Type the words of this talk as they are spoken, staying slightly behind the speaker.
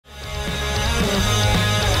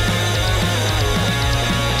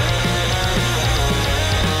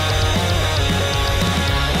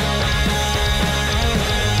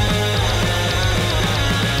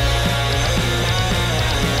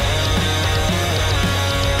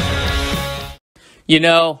You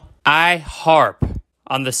know, I harp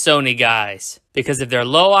on the Sony guys because of their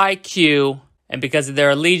low IQ and because of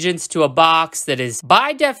their allegiance to a box that is,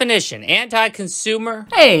 by definition, anti-consumer.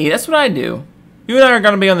 Hey, that's what I do. You and I are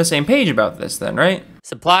going to be on the same page about this then, right?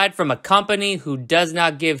 Supplied from a company who does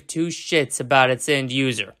not give two shits about its end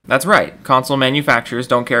user. That's right. Console manufacturers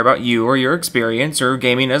don't care about you or your experience or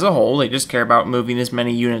gaming as a whole. They just care about moving as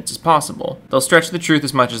many units as possible. They'll stretch the truth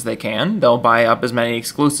as much as they can. They'll buy up as many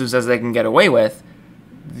exclusives as they can get away with.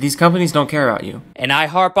 These companies don't care about you. And I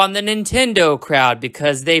harp on the Nintendo crowd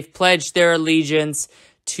because they've pledged their allegiance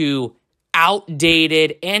to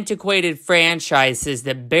outdated, antiquated franchises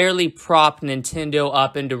that barely prop Nintendo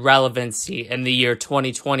up into relevancy in the year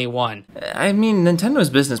 2021. I mean, Nintendo's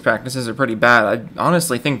business practices are pretty bad. I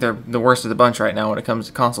honestly think they're the worst of the bunch right now when it comes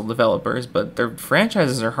to console developers, but their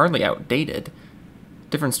franchises are hardly outdated.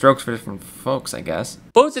 Different strokes for different folks, I guess.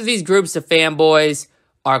 Both of these groups of fanboys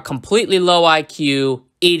are completely low IQ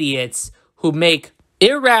idiots who make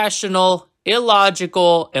irrational,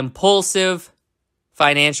 illogical, impulsive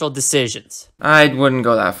financial decisions. I wouldn't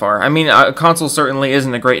go that far. I mean, a console certainly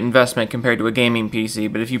isn't a great investment compared to a gaming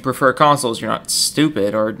PC, but if you prefer consoles, you're not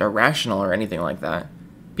stupid or irrational or anything like that.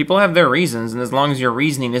 People have their reasons, and as long as your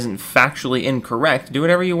reasoning isn't factually incorrect, do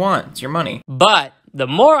whatever you want. It's your money. But the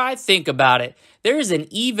more I think about it, there's an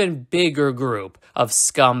even bigger group of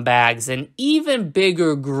scumbags, an even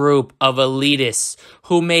bigger group of elitists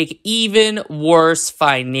who make even worse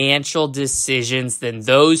financial decisions than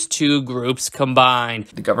those two groups combined.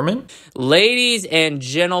 The government? Ladies and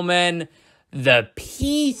gentlemen, the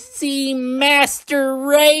PC master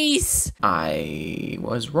race. I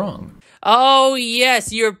was wrong. Oh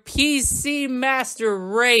yes, your PC master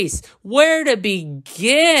race. Where to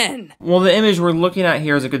begin? Well, the image we're looking at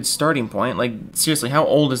here is a good starting point. Like, seriously, how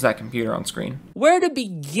old is that computer on screen? Where to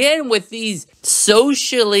begin with these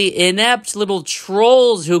socially inept little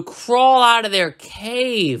trolls who crawl out of their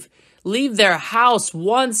cave, leave their house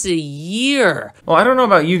once a year? Well, I don't know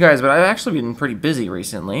about you guys, but I've actually been pretty busy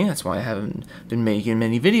recently. That's why I haven't been making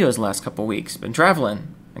many videos the last couple weeks. Been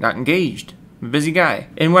traveling. I got engaged. I'm a busy guy.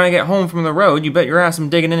 And when I get home from the road, you bet your ass I'm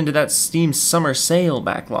digging into that Steam summer sale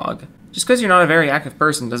backlog. Just because you're not a very active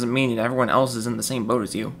person doesn't mean that everyone else is in the same boat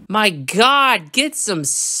as you. My God, get some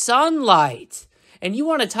sunlight. And you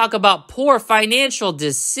want to talk about poor financial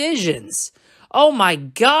decisions. Oh my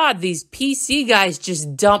God, these PC guys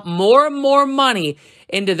just dump more and more money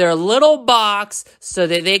into their little box so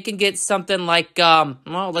that they can get something like,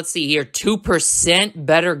 well, let's see here, 2%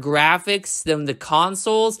 better graphics than the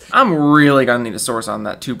consoles. I'm really gonna need a source on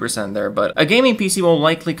that 2% there, but a gaming PC will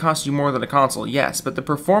likely cost you more than a console, yes, but the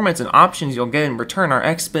performance and options you'll get in return are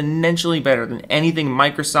exponentially better than anything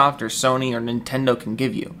Microsoft or Sony or Nintendo can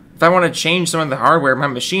give you. If I want to change some of the hardware of my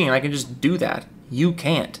machine, I can just do that. You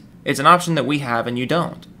can't. It's an option that we have and you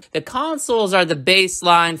don't. The consoles are the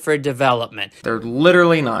baseline for development. They're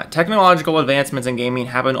literally not. Technological advancements in gaming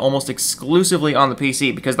happen almost exclusively on the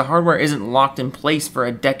PC because the hardware isn't locked in place for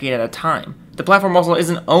a decade at a time. The platform also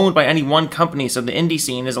isn't owned by any one company, so the indie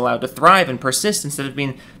scene is allowed to thrive and persist instead of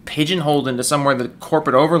being pigeonholed into somewhere the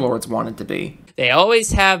corporate overlords want it to be. They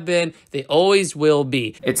always have been, they always will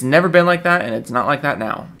be. It's never been like that, and it's not like that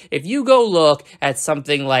now. If you go look at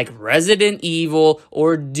something like Resident Evil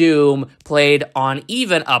or Doom played on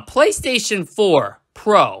even a PlayStation 4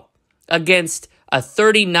 Pro against a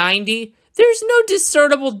 3090, there's no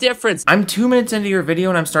discernible difference. I'm 2 minutes into your video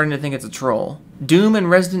and I'm starting to think it's a troll. Doom and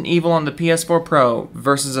Resident Evil on the PS4 Pro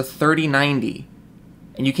versus a 3090.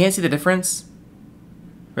 And you can't see the difference?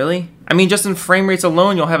 Really? I mean, just in frame rates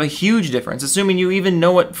alone, you'll have a huge difference, assuming you even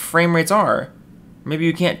know what frame rates are. Maybe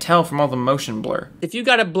you can't tell from all the motion blur. If you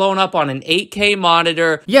got it blown up on an 8K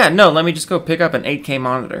monitor... Yeah, no, let me just go pick up an 8K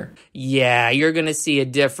monitor. Yeah, you're gonna see a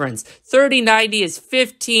difference. 3090 is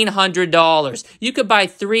 $1,500. You could buy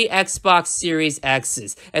 3 Xbox Series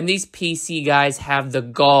X's, and these PC guys have the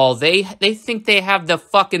gall. They think they have the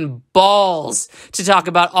fucking balls to talk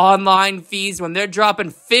about online fees when they're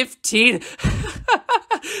dropping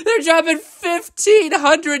They're dropping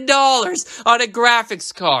 $1,500 on a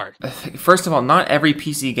graphics card. First of all, not every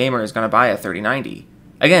PC gamer is going to buy a 3090.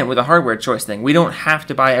 Again, with a hardware choice thing, we don't have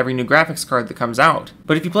to buy every new graphics card that comes out.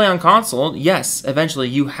 But if you play on console, yes, eventually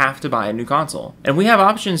you have to buy a new console. And we have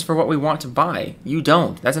options for what we want to buy. You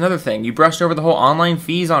don't. That's another thing. You brushed over the whole online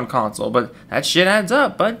fees on console, but that shit adds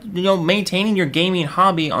up. But, you know, maintaining your gaming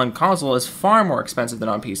hobby on console is far more expensive than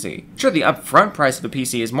on PC. Sure, the upfront price of a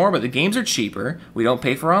PC is more, but the games are cheaper. We don't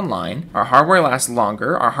pay for online. Our hardware lasts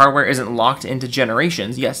longer. Our hardware isn't locked into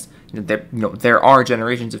generations. Yes, there are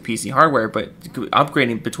generations of PC hardware, but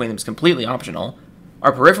upgrading between them is completely optional.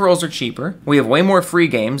 Our peripherals are cheaper, we have way more free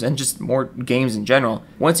games, and just more games in general.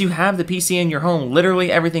 Once you have the PC in your home,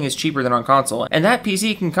 literally everything is cheaper than on console, and that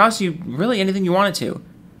PC can cost you really anything you want it to.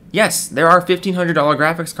 Yes, there are $1,500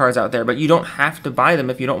 graphics cards out there, but you don't have to buy them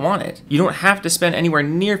if you don't want it. You don't have to spend anywhere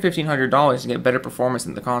near $1,500 to get better performance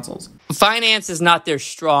than the consoles. Finance is not their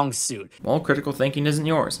strong suit. Well, critical thinking isn't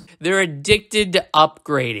yours. They're addicted to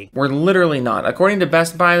upgrading. We're literally not. According to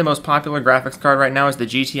Best Buy, the most popular graphics card right now is the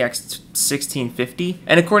GTX 1650,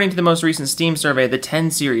 and according to the most recent Steam survey, the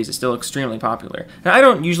 10 series is still extremely popular. Now, I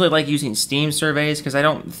don't usually like using Steam surveys because I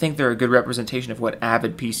don't think they're a good representation of what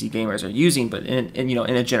avid PC gamers are using, but in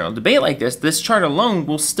a general debate like this chart alone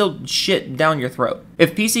will still shit down your throat.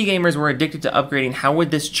 If PC gamers were addicted to upgrading, how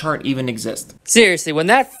would this chart even exist? Seriously, when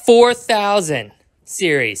that 4000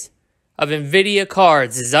 series of NVIDIA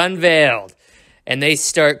cards is unveiled, and they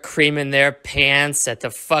start creaming their pants at the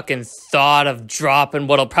fucking thought of dropping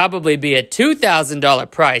what'll probably be a $2,000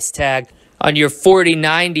 price tag on your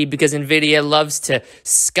 4090 because NVIDIA loves to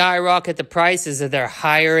skyrocket the prices of their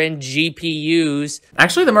higher-end GPUs.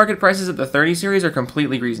 Actually, the market prices of the 30 series are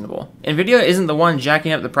completely reasonable. NVIDIA isn't the one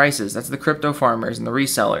jacking up the prices, that's the crypto farmers and the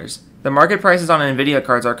resellers. The market prices on NVIDIA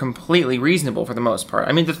cards are completely reasonable for the most part.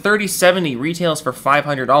 I mean, the 3070 retails for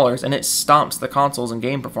 $500 and it stomps the consoles and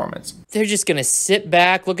game performance. They're just gonna sit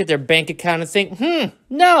back, look at their bank account and think,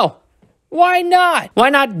 no. Why not? Why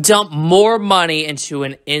not dump more money into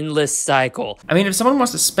an endless cycle? I mean, if someone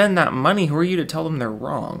wants to spend that money, who are you to tell them they're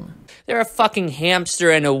wrong? They're a fucking hamster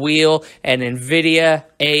in a wheel, and NVIDIA,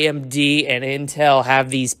 AMD, and Intel have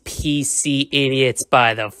these PC idiots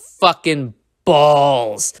by the fucking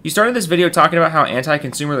balls. You started this video talking about how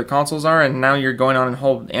anti-consumer the consoles are, and now you're going on and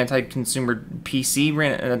whole anti-consumer PC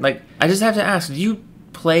rant. And like, I just have to ask, do you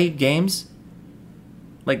play games?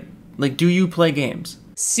 Like, do you play games?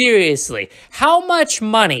 Seriously, how much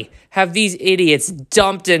money have these idiots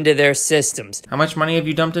dumped into their systems? How much money have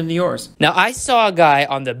you dumped into yours? Now, I saw a guy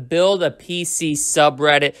on the Build a PC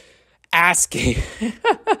subreddit asking,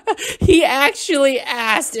 he actually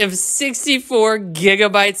asked if 64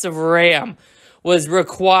 gigabytes of RAM was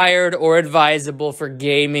required or advisable for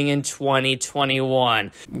gaming in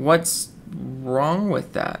 2021. What's wrong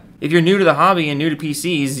with that? If you're new to the hobby and new to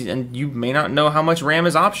PCs, and you may not know how much RAM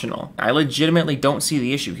is optional, I legitimately don't see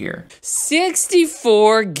the issue here.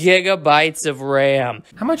 64 gigabytes of RAM.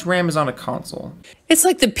 How much RAM is on a console? It's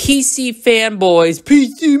like the PC fanboys,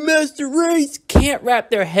 PC Master Race, can't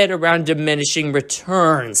wrap their head around diminishing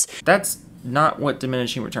returns. That's not what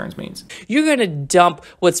diminishing returns means. You're gonna dump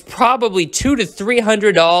what's probably $200 to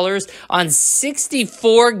 $300 on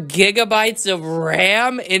 64 gigabytes of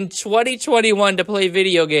RAM in 2021 to play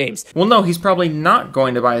video games. Well, no, he's probably not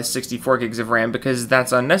going to buy 64 gigs of RAM because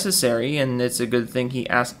that's unnecessary, and it's a good thing he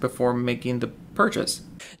asked before making the purchase.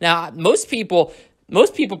 Now, most people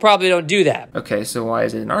probably don't do that. Okay, so why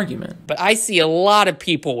is it an argument? But I see a lot of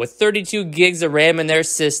people with 32 gigs of RAM in their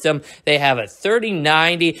system. They have a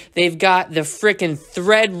 3090. They've got the frickin'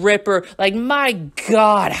 Threadripper. Like, my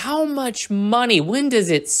God, how much money? When does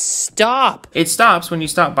it stop? It stops when you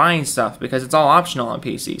stop buying stuff because it's all optional on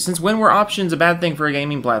PC. Since when were options a bad thing for a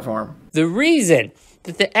gaming platform? The reason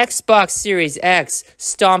that the Xbox Series X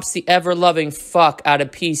stomps the ever-loving fuck out of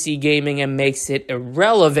PC gaming and makes it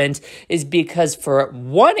irrelevant is because for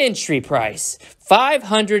one entry price,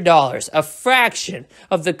 $500, a fraction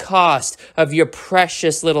of the cost of your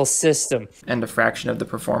precious little system. And a fraction of the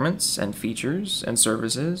performance and features and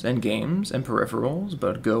services and games and peripherals,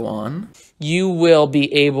 but go on. You will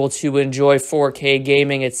be able to enjoy 4K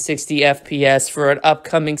gaming at 60 FPS for an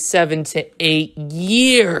upcoming 7 to 8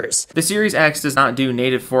 years. The Series X does not do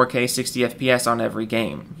native 4K 60 FPS on every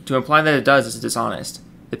game. To imply that it does is dishonest.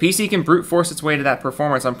 The PC can brute force its way to that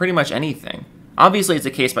performance on pretty much anything. Obviously, it's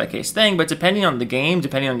a case-by-case thing, but depending on the game,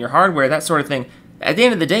 depending on your hardware, that sort of thing, at the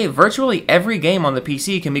end of the day, virtually every game on the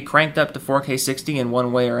PC can be cranked up to 4K 60 in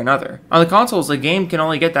one way or another. On the consoles, a game can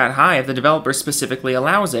only get that high if the developer specifically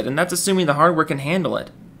allows it, and that's assuming the hardware can handle it.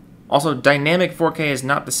 Also, dynamic 4K is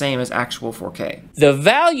not the same as actual 4K. The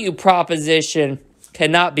value proposition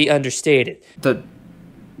cannot be understated. The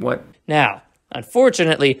what? Now,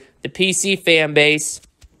 unfortunately, the PC fan base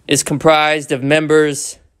is comprised of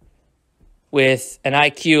members with an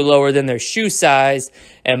IQ lower than their shoe size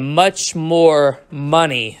and much more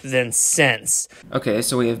money than sense. Okay,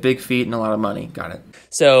 so we have big feet and a lot of money. Got it.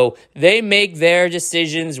 So they make their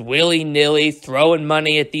decisions willy-nilly, throwing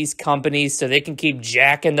money at these companies so they can keep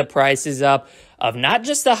jacking the prices up of not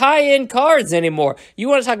just the high-end cards anymore. You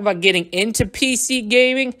want to talk about getting into PC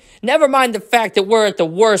gaming? Never mind the fact that we're at the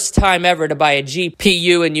worst time ever to buy a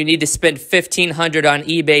GPU and you need to spend $1,500 on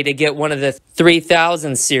eBay to get one of the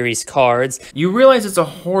 3000 series cards. You realize it's a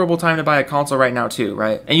horrible time to buy a console right now too,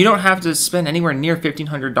 right? And you don't have to spend anywhere near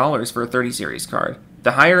 $1,500 for a 30 series card.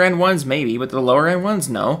 The higher end ones maybe, but the lower end ones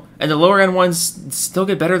no. And the lower end ones still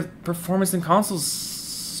get better performance than consoles,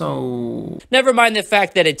 so... Never mind the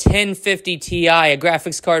fact that a 1050 Ti, a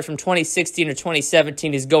graphics card from 2016 or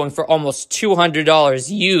 2017, is going for almost $200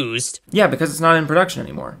 used. Yeah, because it's not in production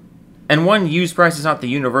anymore. And one used price is not the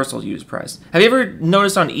universal used price. Have you ever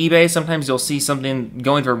noticed on eBay, sometimes you'll see something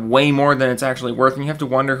going for way more than it's actually worth, and you have to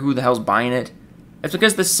wonder who the hell's buying it? It's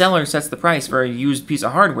because the seller sets the price for a used piece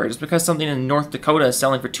of hardware. Just because something in North Dakota is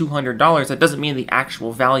selling for $200, that doesn't mean the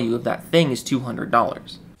actual value of that thing is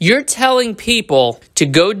 $200. You're telling people to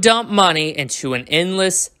go dump money into an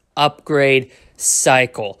endless upgrade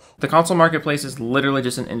cycle. The console marketplace is literally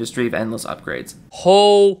just an industry of endless upgrades.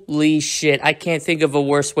 Holy shit. I can't think of a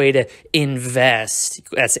worse way to invest,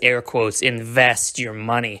 that's air quotes, invest your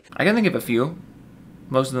money. I can think of a few.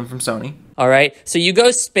 Most of them from Sony. All right, so you go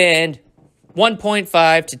spend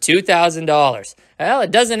 $1,500 to $2,000. Well,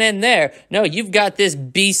 it doesn't end there. No, you've got this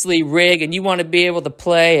beastly rig and you want to be able to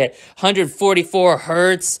play at 144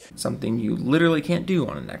 hertz. Something you literally can't do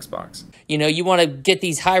on an Xbox. You know, you want to get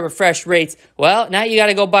these high refresh rates. Well, now you got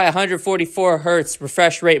to go buy a 144 hertz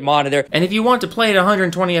refresh rate monitor. And if you want to play at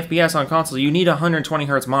 120 FPS on console, you need a 120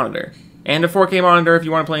 hertz monitor. And a 4K monitor if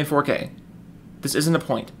you want to play in 4K. This isn't a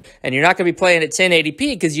point. And you're not going to be playing at 1080p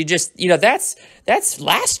because you just, you know, that's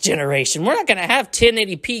last generation. We're not going to have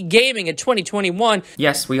 1080p gaming in 2021.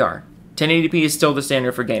 Yes, we are. 1080p is still the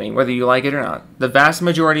standard for gaming, whether you like it or not. The vast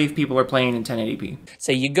majority of people are playing in 1080p.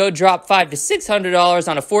 So you go drop $500 to $600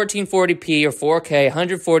 on a 1440p or 4K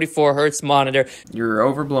 144 hertz monitor. You're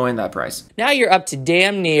overblowing that price. Now you're up to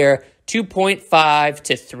damn near $2,500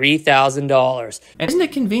 to $3,000. And isn't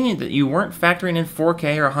it convenient that you weren't factoring in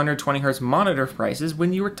 4K or 120 hertz monitor prices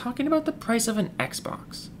when you were talking about the price of an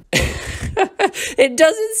Xbox? It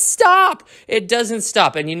doesn't stop. It doesn't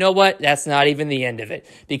stop. And you know what? That's not even the end of it.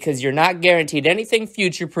 Because you're not guaranteed anything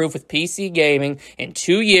future-proof with PC gaming. In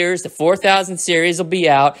 2 years, the 4000 series will be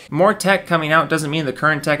out. More tech coming out doesn't mean the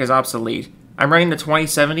current tech is obsolete. I'm running the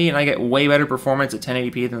 2070 and I get way better performance at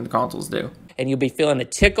 1080p than the consoles do. And you'll be feeling a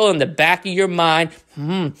tickle in the back of your mind.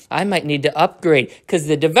 I might need to upgrade. Because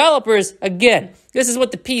the developers, again, this is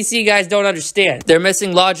what the PC guys don't understand. They're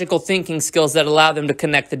missing logical thinking skills that allow them to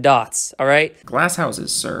connect the dots, all right? Glass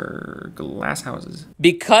houses, sir. Glass houses.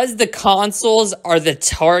 Because the consoles are the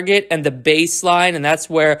target and the baseline, and that's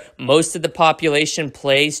where most of the population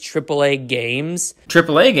plays AAA games.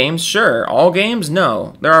 AAA games, sure. All games,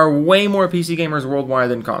 no. There are way more PC gamers worldwide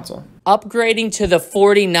than console. Upgrading to the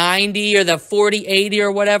 4090 or the 4080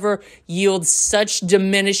 or whatever yields such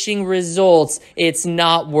diminishing results, it's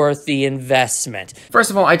not worth the investment. First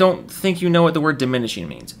of all, I don't think you know what the word diminishing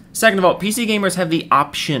means. Second of all, PC gamers have the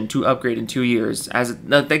option to upgrade in 2 years.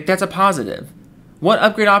 That's a positive. What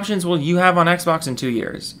upgrade options will you have on Xbox in 2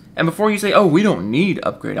 years? And before you say, oh, we don't need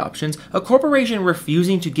upgrade options, a corporation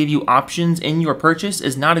refusing to give you options in your purchase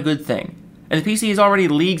is not a good thing. And the PC is already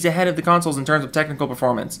leagues ahead of the consoles in terms of technical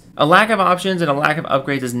performance. A lack of options and a lack of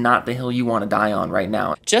upgrades is not the hill you want to die on right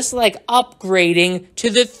now. Just like upgrading to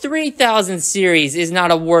the 3000 series is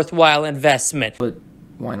not a worthwhile investment. But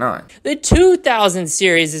why not? The 2000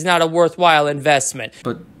 series is not a worthwhile investment.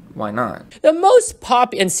 But why not? The most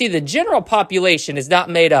and see, the general population is not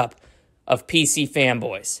made up of PC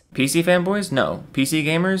fanboys. PC fanboys? No. PC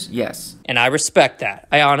gamers? Yes. And I respect that.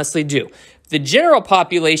 I honestly do. The general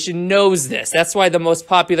population knows this. That's why the most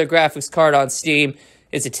popular graphics card on Steam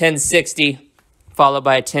is a 1060, followed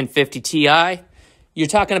by a 1050 Ti. You're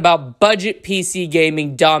talking about budget PC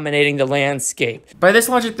gaming dominating the landscape. By this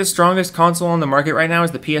logic, the strongest console on the market right now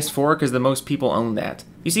is the PS4 because the most people own that.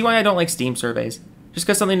 You see why I don't like Steam surveys? Just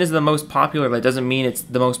because something is the most popular, that doesn't mean it's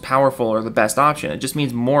the most powerful or the best option. It just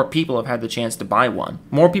means more people have had the chance to buy one.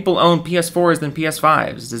 More people own PS4s than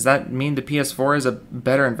PS5s. Does that mean the PS4 is a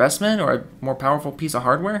better investment or a more powerful piece of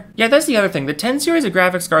hardware? Yeah, that's the other thing. The 10 series of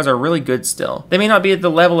graphics cards are really good still. They may not be at the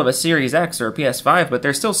level of a Series X or a PS5, but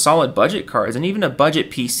they're still solid budget cards, and even a budget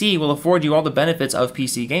PC will afford you all the benefits of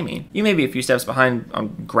PC gaming. You may be a few steps behind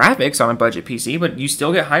on graphics on a budget PC, but you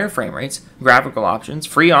still get higher frame rates, graphical options,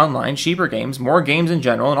 free online, cheaper games, more games in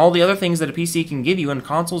general, and all the other things that a PC can give you and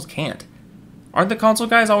consoles can't. Aren't the console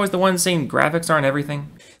guys always the ones saying graphics aren't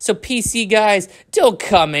everything? So PC guys, don't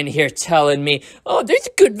come in here telling me, oh, there's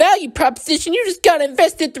a good value proposition. You just got to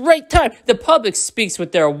invest at the right time. The public speaks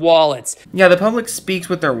with their wallets. Yeah, the public speaks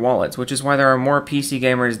with their wallets, which is why there are more PC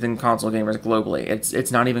gamers than console gamers globally.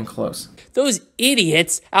 It's not even close. Those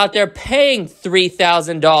idiots out there paying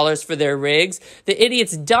 $3,000 for their rigs, the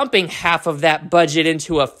idiots dumping half of that budget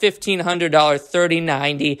into a $1,500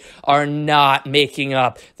 3090 are not making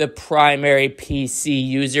up the primary PC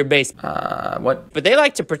user base. What? But they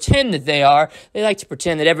like to pretend that they are. They like to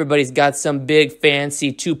pretend that everybody's got some big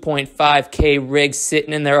fancy 2.5K rig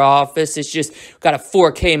sitting in their office. It's just got a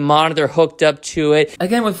 4K monitor hooked up to it.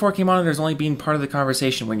 Again, with 4K monitors only being part of the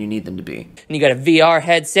conversation when you need them to be. And you got a VR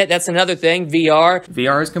headset. That's another thing, VR.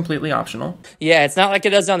 VR is completely optional. Yeah, it's not like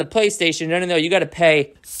it does on the PlayStation. No. You got to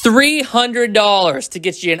pay $300 to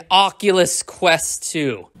get you an Oculus Quest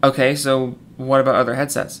 2. Okay, so what about other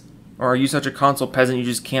headsets? Or are you such a console peasant you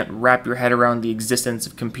just can't wrap your head around the existence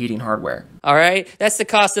of competing hardware? All right, that's the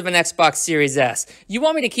cost of an Xbox Series S. You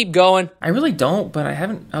want me to keep going? I really don't, but I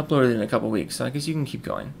haven't uploaded in a couple weeks, so I guess you can keep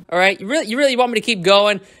going. All right, you really want me to keep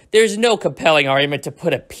going? There's no compelling argument to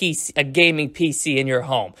put a gaming PC in your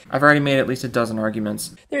home. I've already made at least a dozen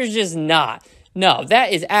arguments. There's just not. No,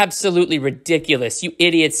 that is absolutely ridiculous. You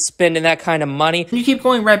idiots spending that kind of money. And you keep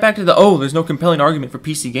going right back to there's no compelling argument for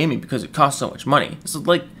PC gaming because it costs so much money. So,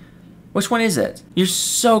 like, which one is it? You're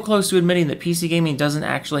so close to admitting that PC gaming doesn't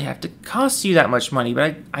actually have to cost you that much money,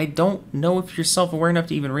 but I don't know if you're self-aware enough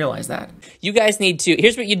to even realize that. You guys need to,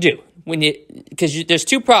 here's what you do. Because there's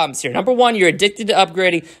two problems here. Number one, you're addicted to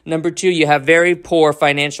upgrading. Number two, you have very poor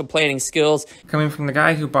financial planning skills. Coming from the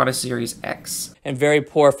guy who bought a Series X. And very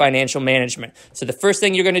poor financial management. So the first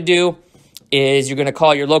thing you're going to do is you're going to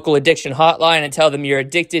call your local addiction hotline and tell them you're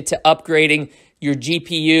addicted to upgrading your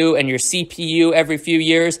GPU and your CPU every few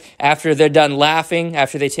years. After they're done laughing,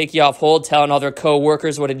 after they take you off hold, telling all their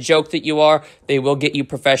co-workers what a joke that you are, they will get you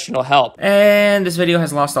professional help. And this video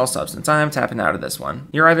has lost all substance. I'm tapping out of this one.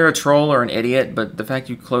 You're either a troll or an idiot, but the fact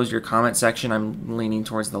you closed your comment section, I'm leaning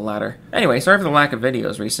towards the latter. Anyway, sorry for the lack of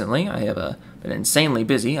videos recently. I have been insanely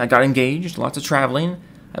busy. I got engaged, lots of traveling.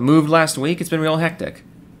 I moved last week. It's been real hectic.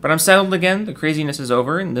 But I'm settled again, the craziness is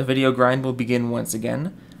over, and the video grind will begin once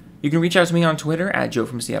again. You can reach out to me on Twitter at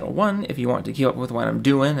JoeFromSeattle1 if you want to keep up with what I'm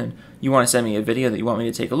doing and you want to send me a video that you want me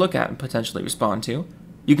to take a look at and potentially respond to.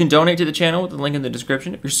 You can donate to the channel with the link in the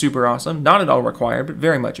description if you're super awesome. Not at all required, but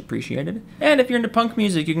very much appreciated. And if you're into punk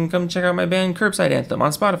music, you can come check out my band Curbside Anthem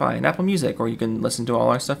on Spotify and Apple Music, or you can listen to all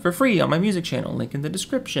our stuff for free on my music channel, link in the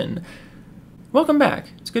description. Welcome back.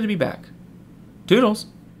 It's good to be back. Toodles.